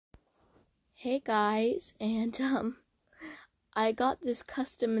Hey guys, and I got this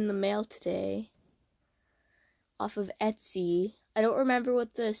custom in the mail today off of Etsy. I don't remember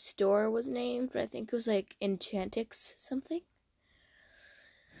what the store was named, but I think it was like Enchantix something.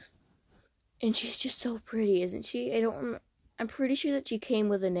 And she's just so pretty, isn't she? I'm pretty sure that she came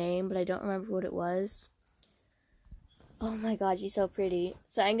with a name, but I don't remember what it was. Oh my god, she's so pretty.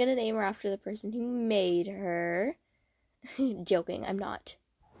 So I'm gonna name her after the person who made her. Joking, I'm not.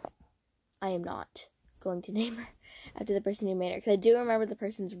 I am not going to name her after the person who made her, because I do remember the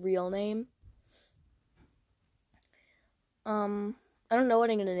person's real name. I don't know what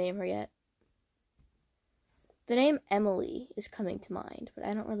I'm going to name her yet. The name Emily is coming to mind, but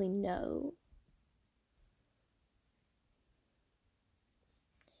I don't really know.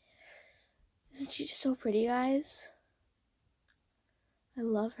 Isn't she just so pretty, guys? I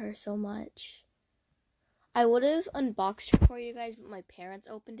love her so much. I would have unboxed her for you guys, but my parents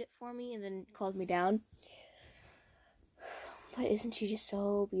opened it for me and then called me down. But isn't she just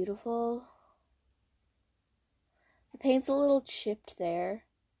so beautiful? The paint's a little chipped there.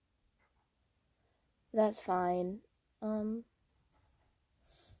 That's fine. I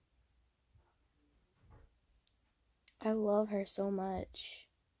love her so much.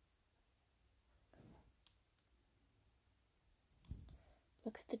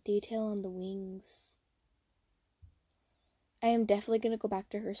 Look at the detail on the wings. I am definitely going to go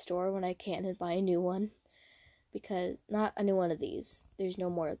back to her store when I can and buy a new one. Because, not a new one of these. There's no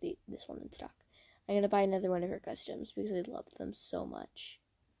more of this one in stock. I'm going to buy another one of her customs because I love them so much.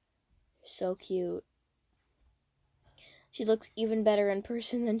 They're so cute. She looks even better in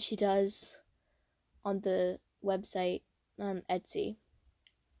person than she does on the website on Etsy.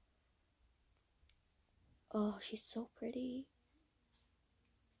 Oh, she's so pretty.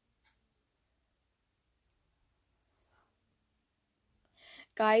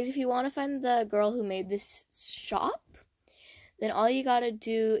 Guys, if you want to find the girl who made this shop, then all you gotta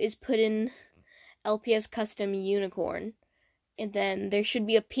do is put in LPS custom unicorn. And then there should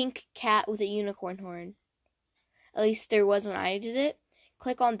be a pink cat with a unicorn horn. At least there was when I did it.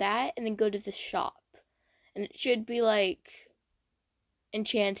 Click on that and then go to the shop. And it should be like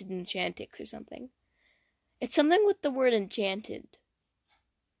Enchanted Enchantix or something. It's something with the word enchanted.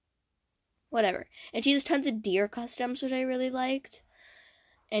 Whatever. And she has tons of deer customs, which I really liked.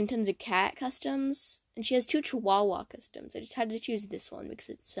 And tons of cat customs. And she has 2 chihuahua customs. I just had to choose this one because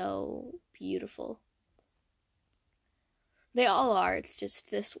it's so beautiful. They all are. It's just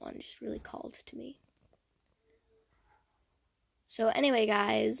this one just really called to me. So anyway,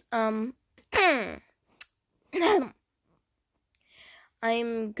 guys, I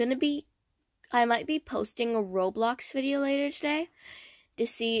might be posting a Roblox video later today to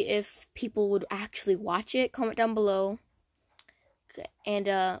see if people would actually watch it. Comment down below. And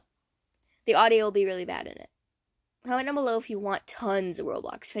the audio will be really bad in it. Comment down below if you want tons of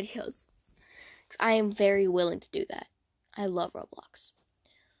Roblox videos. 'Cause I am very willing to do that. I love Roblox.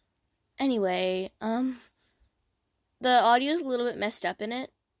 Anyway, the audio is a little bit messed up in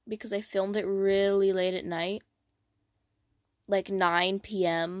it because I filmed it really late at night. Like 9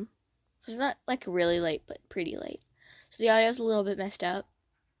 p.m. So it's not like really late, but pretty late. So the audio is a little bit messed up.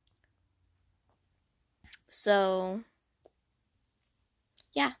 So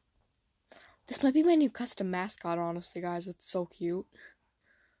yeah. This might be my new custom mascot, honestly, guys. It's so cute.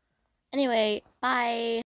 Anyway, bye.